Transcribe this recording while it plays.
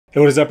Hey,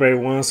 what is up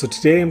everyone? So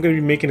today I'm going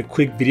to be making a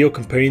quick video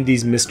comparing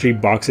these mystery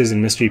boxes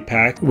and mystery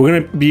packs. We're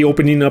going to be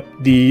opening up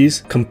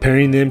these,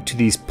 comparing them to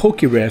these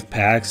PokeRev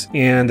packs.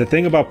 And the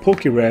thing about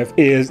PokeRev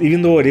is,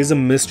 even though it is a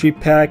mystery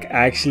pack,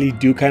 I actually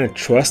do kind of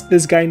trust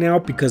this guy now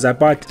because I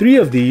bought 3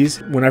 of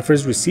these. When I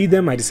first received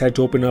them, I decided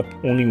to open up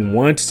only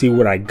one to see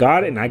what I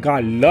got, and I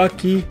got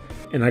lucky.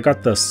 And I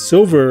got the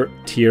silver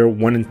tier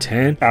 1 in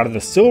 10. Out of the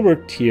silver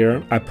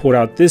tier, I pulled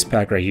out this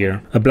pack right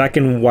here, a black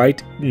and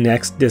white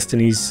Next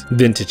Destinies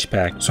vintage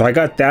pack. So I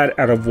got that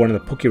out of one of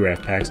the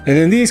PokeRev packs. And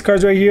then these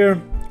cards right here,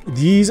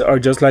 these are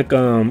just like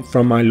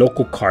from my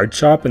local card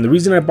shop. And the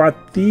reason I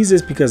bought these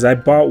is because I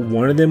bought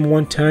one of them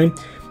one time,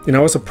 and I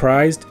was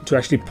surprised to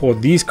actually pull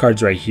these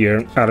cards right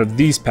here out of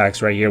these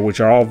packs right here, which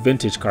are all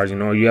vintage cards. You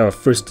know, you have a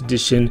first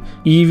edition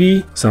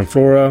Eevee,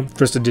 Sunflora,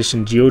 first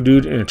edition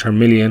Geodude, and a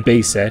Charmeleon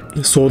base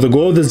set. So the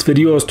goal of this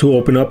video is to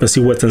open up and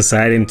see what's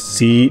inside and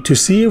see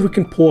if we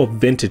can pull a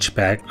vintage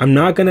pack. I'm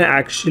not gonna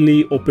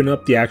actually open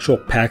up the actual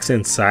packs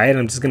inside.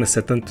 I'm just gonna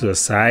set them to the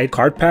side.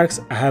 Card packs,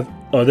 I have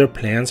other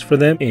plans for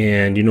them,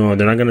 and you know,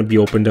 they're not going to be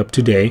opened up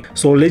today.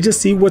 So let's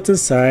just see what's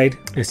inside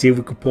and see if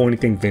we can pull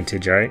anything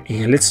vintage. All right,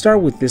 and let's start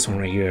with this one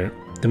right here,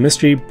 the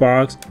mystery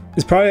box.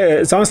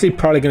 It's honestly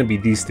probably going to be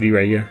these 3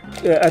 right here.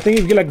 I think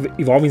if you get like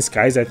Evolving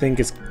Skies, I think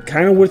it's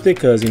kind of worth it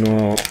because, you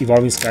know,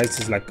 Evolving Skies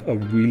is like a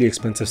really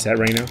expensive set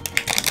right now.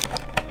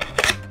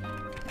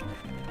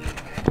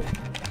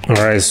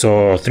 All right,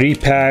 so 3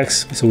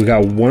 packs. So we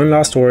got 1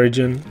 Lost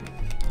Origin,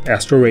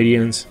 Astral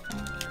Radiance,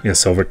 and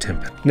Silver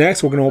Tempest.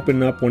 Next, we're gonna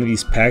open up one of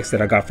these packs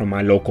that I got from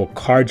my local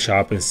card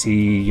shop and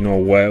see, you know,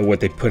 what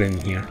they put in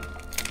here.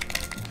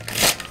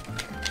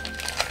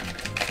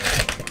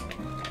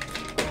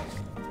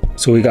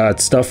 So we got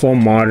Stuffle,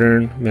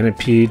 Modern,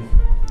 Venipede,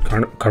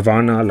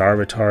 Carvanha,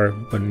 Larvitar,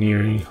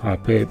 Baneri,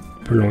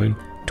 Hoppip, Purloin,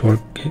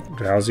 Torchic,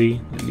 Drowsy,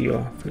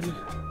 Leo.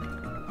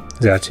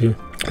 Xatu.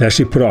 They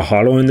actually put a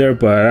holo in there,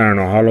 but I don't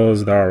know,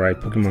 holos, they're alright.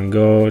 Pokemon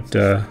Go,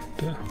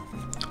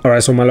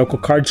 Alright, so my local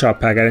card shop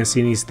pack, I didn't see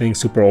anything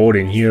super old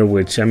in here,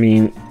 which, I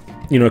mean,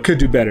 you know, could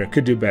do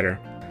better.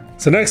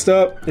 So next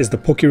up is the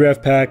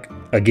PokeRev pack.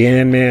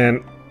 Again,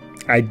 man,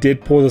 I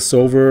did pull the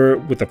silver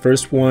with the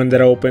first one that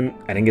I opened.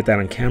 I didn't get that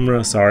on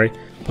camera, sorry.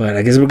 But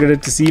I guess we're gonna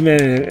have to see,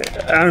 man.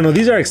 I don't know,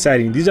 these are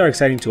exciting. These are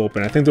exciting to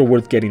open. I think they're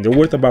worth getting. They're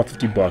worth about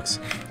 50 bucks.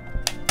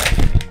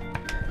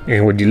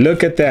 And would you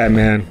look at that,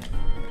 man?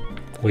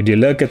 Would you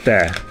look at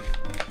that?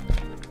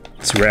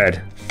 It's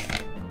red.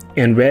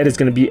 And red is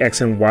going to be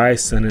X and Y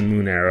Sun and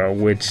Moon arrow,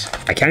 which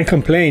I can't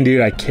complain, dude.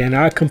 I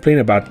cannot complain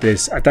about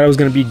this. I thought it was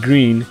going to be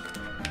green,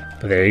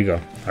 but there you go.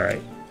 All right.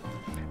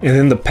 And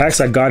then the packs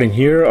I got in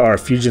here are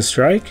Fusion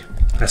Strike,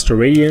 Astral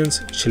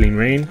Radiance, Chilling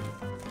Reign,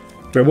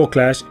 Rebel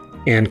Clash,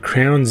 and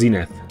Crown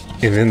Zenith.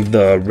 And then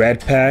the red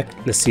pack,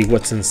 let's see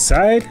what's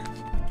inside.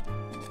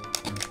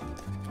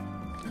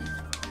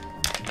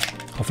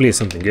 Hopefully it's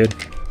something good.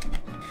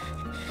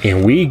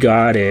 And we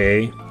got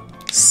a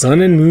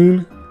Sun and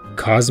Moon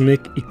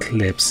Cosmic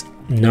Eclipse.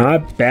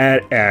 Not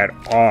bad at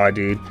all,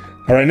 dude.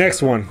 All right,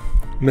 next one,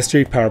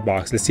 mystery power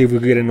box. Let's see if we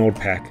can get an old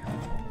pack.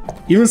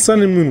 Even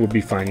Sun and Moon would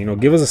be fine, you know.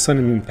 Give us a Sun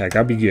and Moon pack,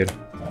 that'd be good.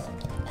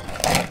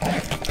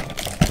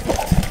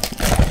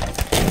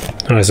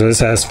 All right, so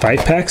this has 5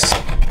 packs.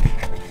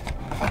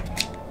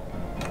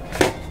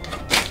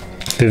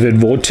 Vivid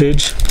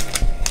Voltage,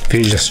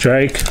 Fusion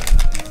Strike,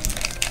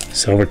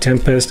 Silver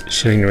Tempest,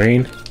 Chilling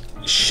Reign.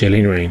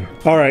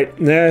 All right,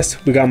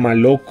 next we got my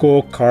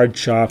local card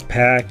shop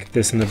pack.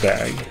 This in the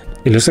bag.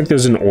 It looks like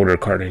there's an older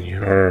card in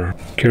here. Or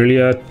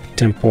Kirlia,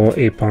 Temple,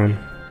 Apom.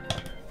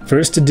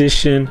 First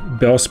edition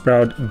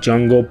Bellsprout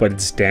Jungle, but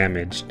it's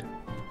damaged.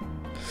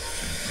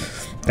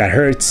 That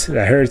hurts.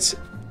 That hurts.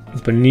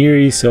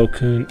 Baneri,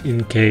 Silcoon,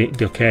 Inkay,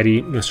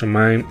 Delcatty, Mr.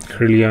 Mime,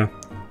 Kirlia,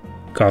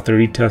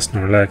 Gothorita,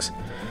 Snorlax,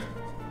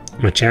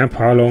 Machamp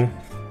Hollow,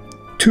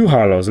 2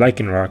 holos,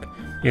 Lycanroc,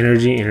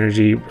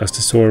 Energy,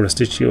 Rusted Sword,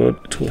 Rusted Shield,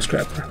 Tool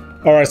Scrapper.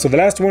 Alright, so the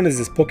last one is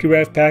this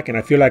PokeRev pack, and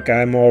I feel like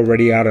I'm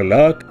already out of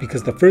luck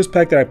because the first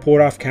pack that I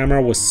pulled off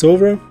camera was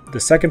silver. The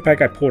second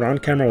pack I pulled on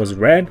camera was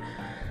red.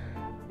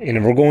 And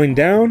if we're going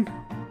down,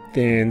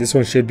 then this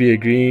one should be a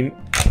green.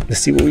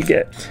 Let's see what we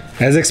get.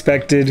 As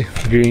expected,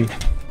 green.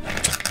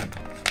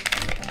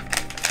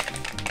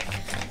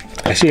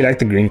 I actually like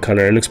the green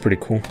color, it looks pretty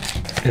cool.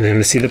 And then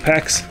let's see the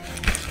packs.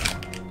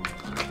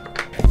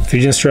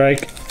 Fusion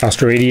Strike,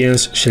 Astral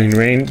Radiance, Chilling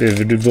Reign,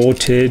 Vivid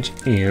Voltage,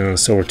 and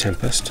Silver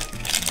Tempest.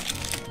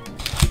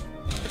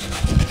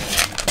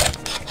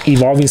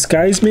 Evolving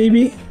Skies,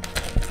 maybe?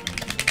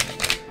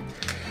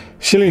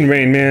 Chilling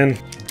Reign, man.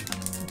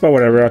 But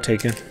whatever, I'll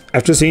take it.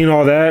 After seeing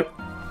all that,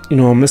 you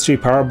know, mystery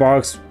power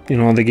box, you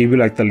know, they gave you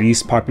like the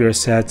least popular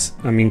sets.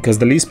 I mean, because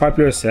the least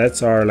popular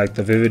sets are like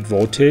the Vivid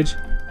Voltage.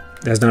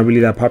 That's not really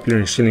that popular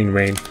in Chilling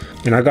Reign.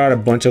 And I got a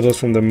bunch of those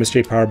from the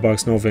mystery power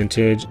box, no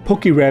vintage.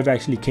 PokeRev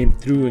actually came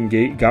through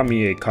and got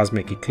me a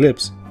Cosmic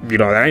Eclipse. you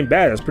know, that ain't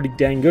bad. That's pretty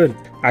dang good.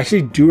 I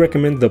actually do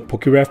recommend the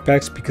PokeRev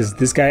packs because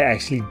this guy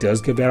actually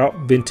does give out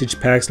vintage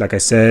packs. Like I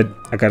said,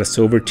 I got a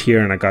silver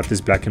tier and I got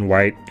this black and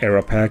white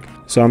era pack.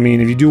 So I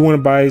mean, if you do want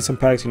to buy some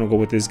packs, you know, go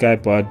with this guy.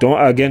 But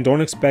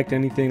don't expect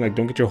anything. Like,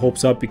 don't get your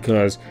hopes up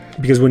because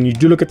when you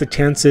do look at the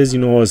chances, you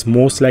know, it's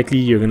most likely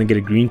you're gonna get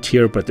a green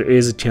tier, but there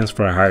is a chance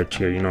for a higher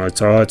tier. You know,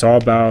 it's all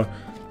about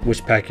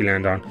which pack you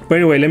land on. But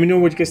anyway, let me know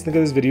what you guys think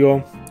of this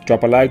video.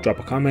 Drop a like, drop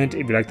a comment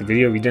if you liked the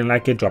video. If you didn't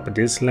like it, drop a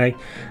dislike.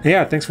 And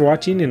yeah, thanks for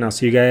watching, and I'll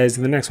see you guys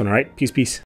in the next one. All right, peace.